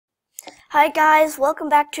Hi guys, welcome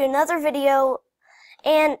back to another video,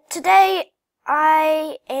 and today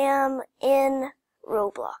I am in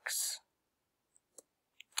Roblox.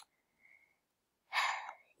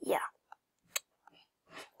 Yeah.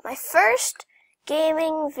 My first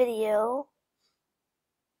gaming video,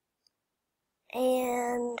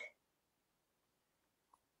 and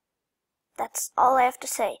that's all I have to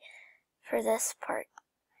say for this part.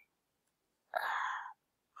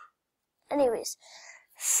 Anyways,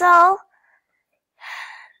 so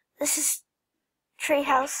this is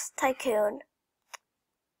Treehouse Tycoon.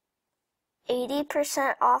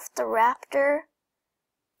 80% off the Raptor.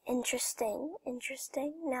 Interesting.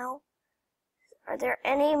 Now, are there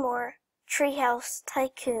any more Treehouse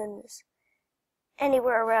Tycoons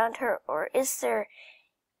anywhere around her, or is there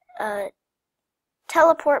a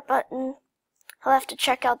teleport button? I'll have to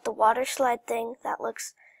check out the water slide thing. That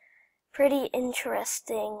looks pretty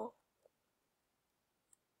interesting.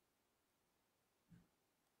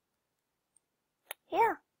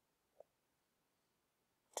 Yeah.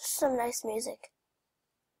 Just some nice music.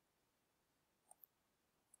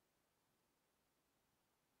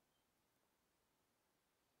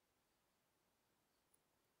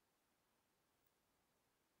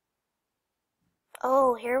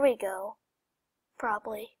 Oh, here we go.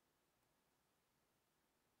 Probably.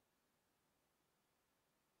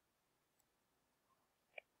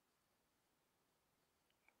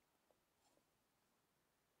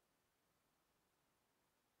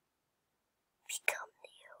 Become the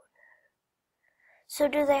owner. So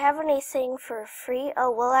do they have anything for free? Oh,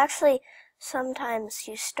 well actually, sometimes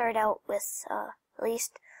you start out with at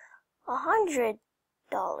least $100.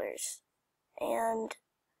 And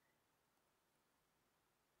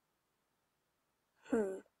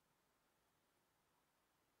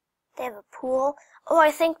they have a pool. Oh,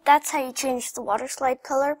 I think that's how you change the water slide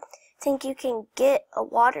color. I think you can get a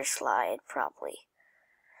water slide, probably.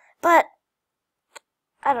 But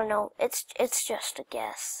I don't know. It's just a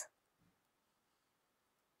guess.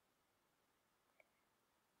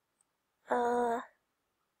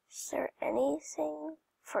 Is there anything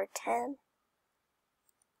for 10?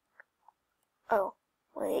 Oh,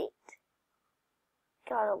 wait.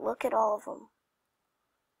 Gotta look at all of them.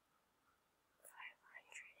 500.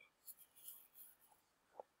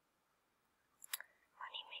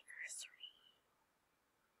 Moneymaker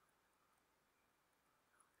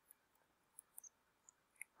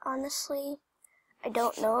 3. Honestly, I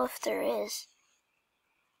don't know if there is.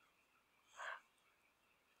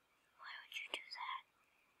 Why would you do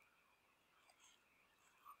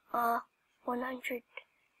that? 100.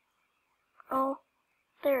 Oh,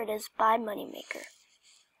 there it is. Buy Moneymaker.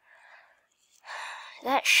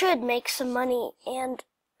 That should make some money, and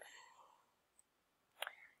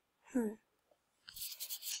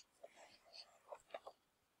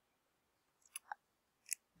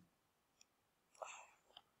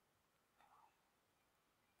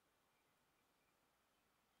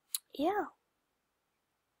yeah.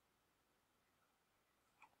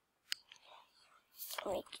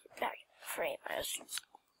 Let me get back in the frame. I was just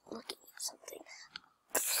looking at something.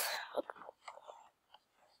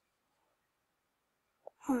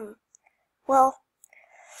 Well,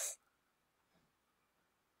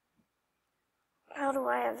 how do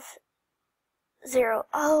I have 0?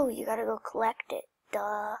 Oh, you gotta go collect it. Duh.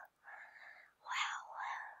 Wow.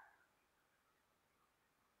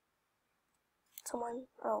 Someone,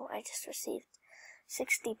 oh, I just received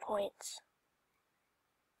 60 points.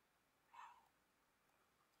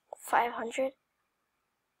 500.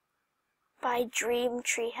 Buy Dream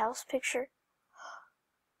Treehouse picture.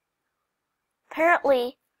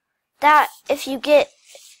 Apparently, that if you get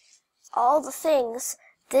all the things,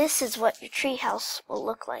 this is what your treehouse will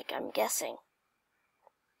look like, I'm guessing.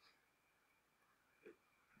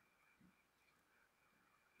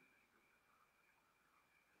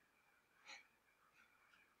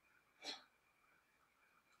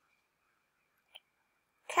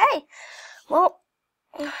 Okay, well,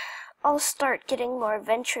 I'll start getting more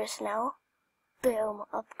adventurous now. Boom,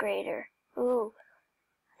 upgrader. Ooh,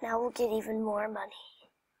 now we'll get even more money.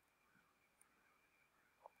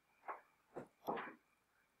 You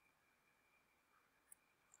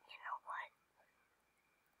know what?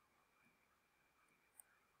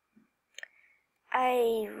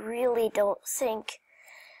 I really don't think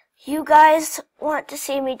you guys want to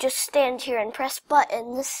see me just stand here and press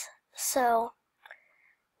buttons, so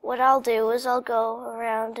what I'll do is I'll go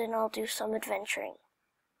around and I'll do some adventuring.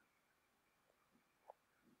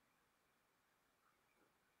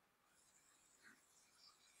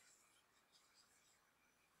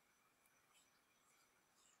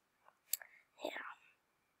 Yeah.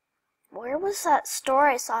 Where was that store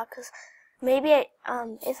I saw? 'Cause Maybe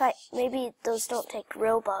maybe those don't take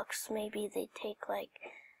Robux. Maybe they take like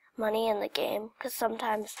money in the game, because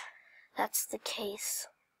sometimes that's the case.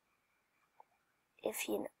 If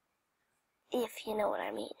you know what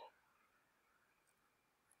I mean.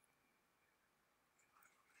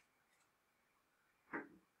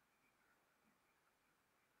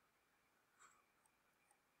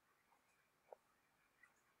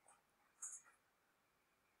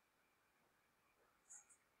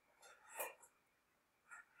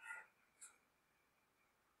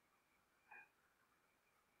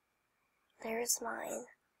 There's mine.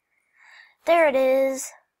 There it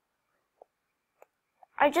is.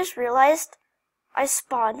 I just realized I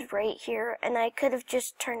spawned right here, and I could have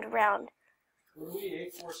just turned around. Were we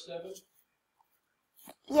 847?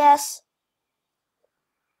 Yes.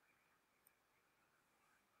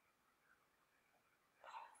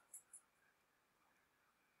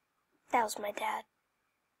 That was my dad.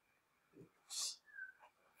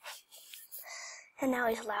 And now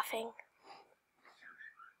he's laughing.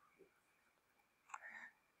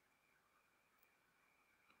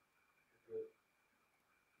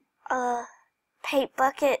 Paint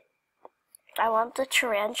bucket. I want the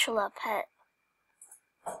tarantula pet.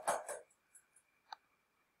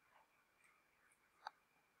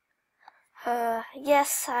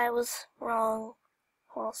 Yes, I was wrong.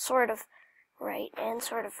 Well, sort of right and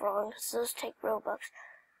sort of wrong, because those take Robux.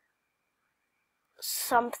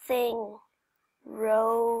 Something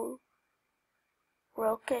Rokish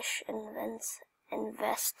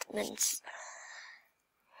investments.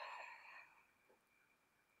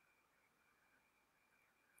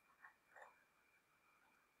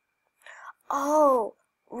 Oh,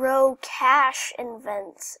 Cash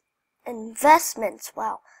investments.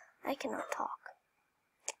 Wow, I cannot talk.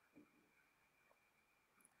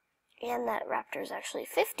 And that Raptor is actually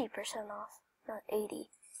 50% off, not 80.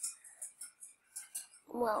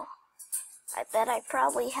 Well, I bet I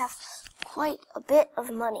probably have quite a bit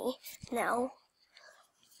of money now.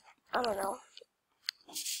 I don't know.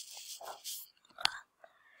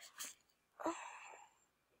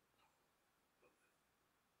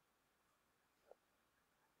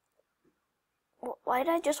 Why did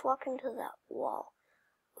I just walk into that wall?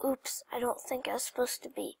 Oops, I don't think I was supposed to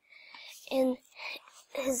be in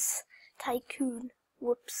his Tycoon.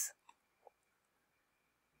 Whoops.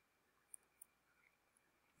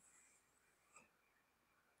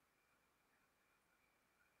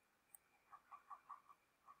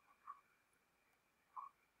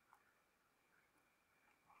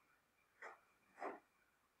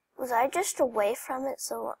 Was I just away from it?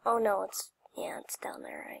 So, oh no, it's down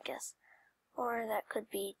there, I guess. Or that could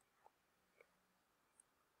be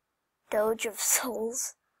Doge of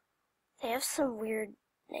Souls. They have some weird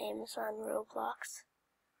names on Roblox.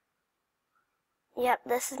 Yep,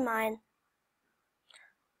 this is mine.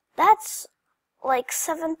 That's like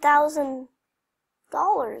 $7,000.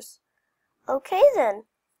 Okay then.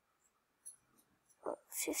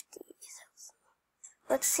 50,000.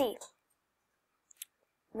 Let's see.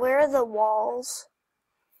 Where are the walls?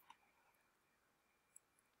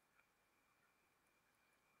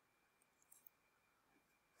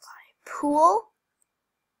 Pool?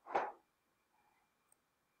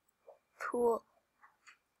 Pool.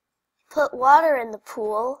 Put water in the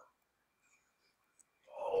pool.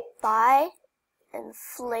 Buy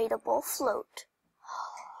inflatable float.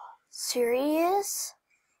 Serious?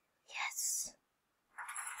 Yes.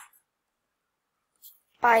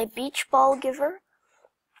 Buy beach ball giver.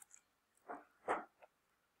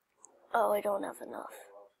 Oh, I don't have enough.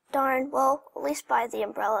 Darn, well, at least buy the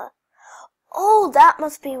umbrella. Oh, that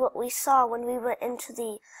must be what we saw when we went into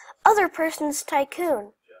the other person's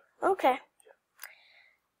Tycoon. Okay.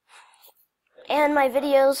 And my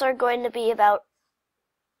videos are going to be about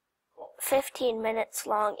 15 minutes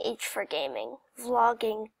long each for gaming.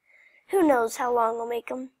 Vlogging. Who knows how long I'll make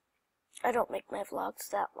them. I don't make my vlogs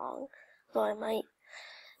that long, though I might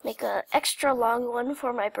make an extra long one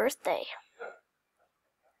for my birthday.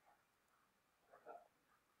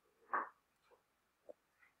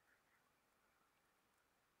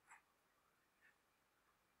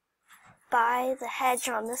 Buy the hedge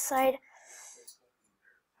on this side.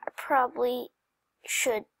 I probably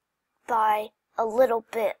should buy a little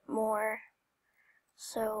bit more.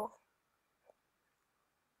 So,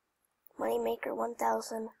 moneymaker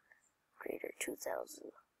 1,000, greater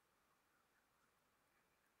 2,000.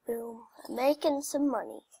 Boom. I'm making some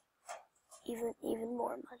money. Even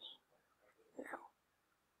more money. Now.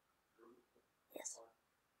 Yes.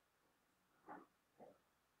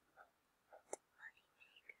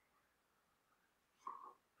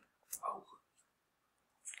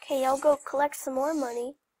 Okay, I'll go collect some more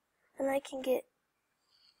money, And I can get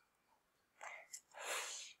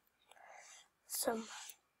some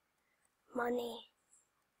money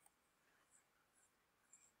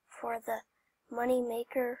for the money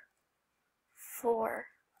maker 4.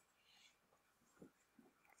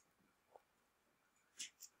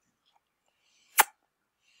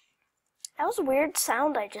 That was a weird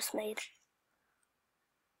sound I just made.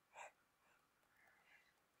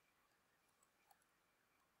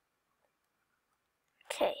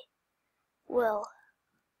 Okay. Well.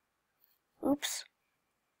 Oops.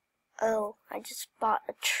 Oh, I just bought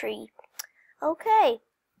a tree. Okay.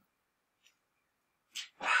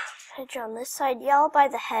 Hedge on this side. Yeah, I'll buy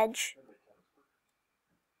the hedge.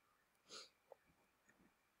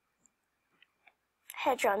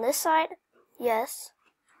 Hedge on this side? Yes.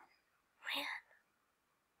 Man.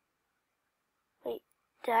 Wait,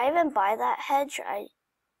 did I even buy that hedge? I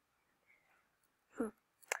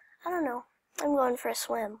don't know. I'm going for a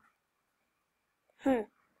swim. You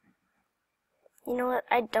know what?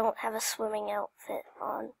 I don't have a swimming outfit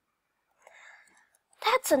on.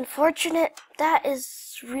 That's unfortunate. That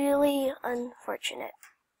is really unfortunate.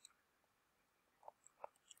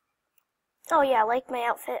 Oh yeah, I like my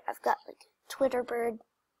outfit. I've got like a Twitter bird.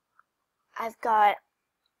 I've got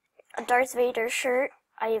a Darth Vader shirt.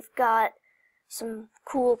 I've got some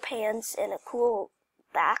cool pants and a cool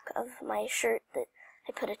back of my shirt that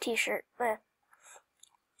I put a t-shirt.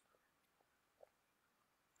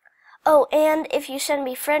 Oh, and if you send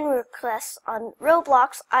me friend requests on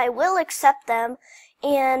Roblox, I will accept them.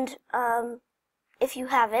 And if you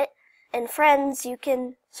have it, in friends, you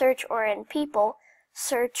can search, or in people,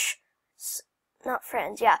 search, not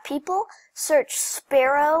friends, yeah, people, search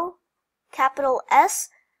Sparrow, capital S,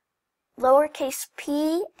 lowercase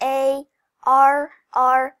p, A, R,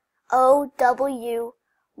 R, O, W,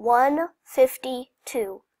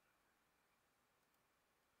 152.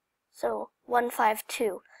 So,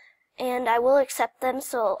 152. And I will accept them,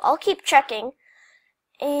 so I'll keep checking.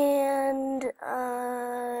 And,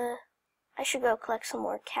 I should go collect some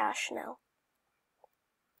more cash now.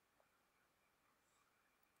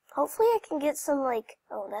 Hopefully I can get some, like,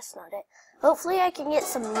 oh, that's not it. Hopefully I can get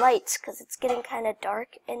some lights, because it's getting kind of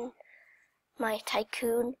dark in my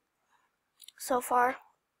Tycoon so far.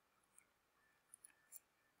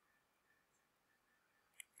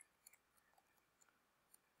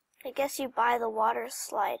 I guess you buy the water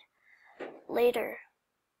slide later,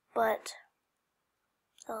 but,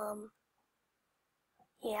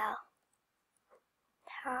 yeah.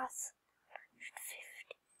 Path.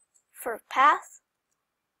 150. For path?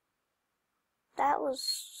 That was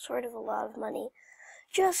sort of a lot of money.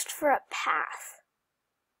 Just for a path.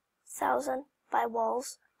 1,000 by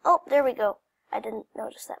walls. Oh, there we go. I didn't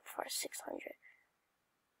notice that before. 600.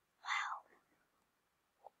 Wow.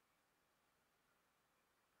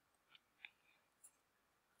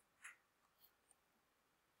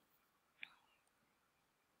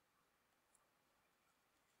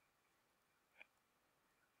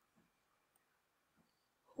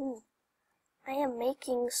 I am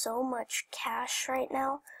making so much cash right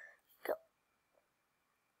now. Go.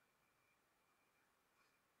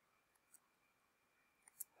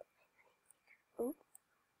 Ooh.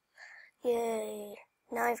 Yay.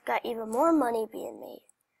 Now I've got even more money being made.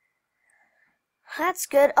 That's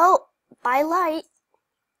good. Oh, buy light.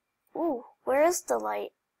 Ooh, where is the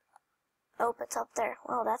light? Oh, it's up there.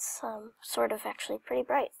 Well, that's sort of actually pretty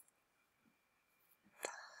bright.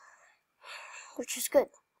 Which is good.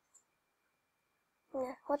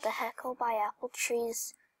 Yeah, what the heck? I'll buy apple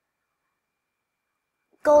trees.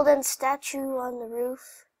 Golden statue on the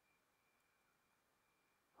roof.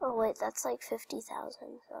 Oh wait, that's like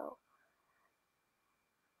 50,000, so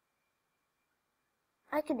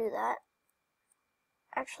I could do that.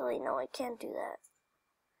 Actually, no, I can't do that.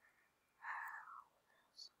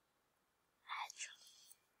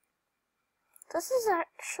 This is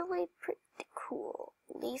actually pretty cool.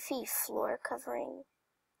 Leafy floor covering.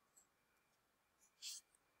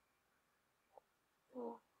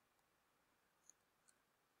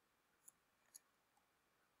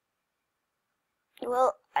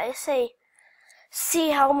 Well, I say,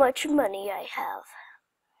 see how much money I have.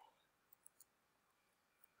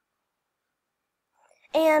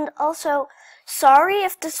 And also, sorry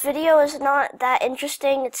if this video is not that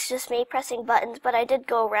interesting, it's just me pressing buttons, but I did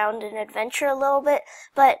go around and adventure a little bit.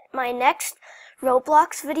 But my next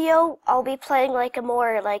Roblox video, I'll be playing like a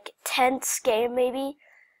more like tense game maybe.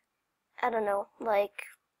 I don't know, like,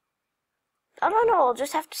 I don't know, I'll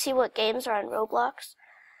just have to see what games are on Roblox.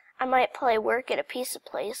 I might play Work at a Pizza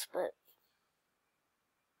Place, but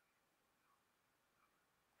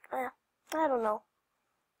I don't know.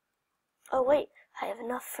 Oh wait, I have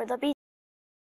enough for the beach.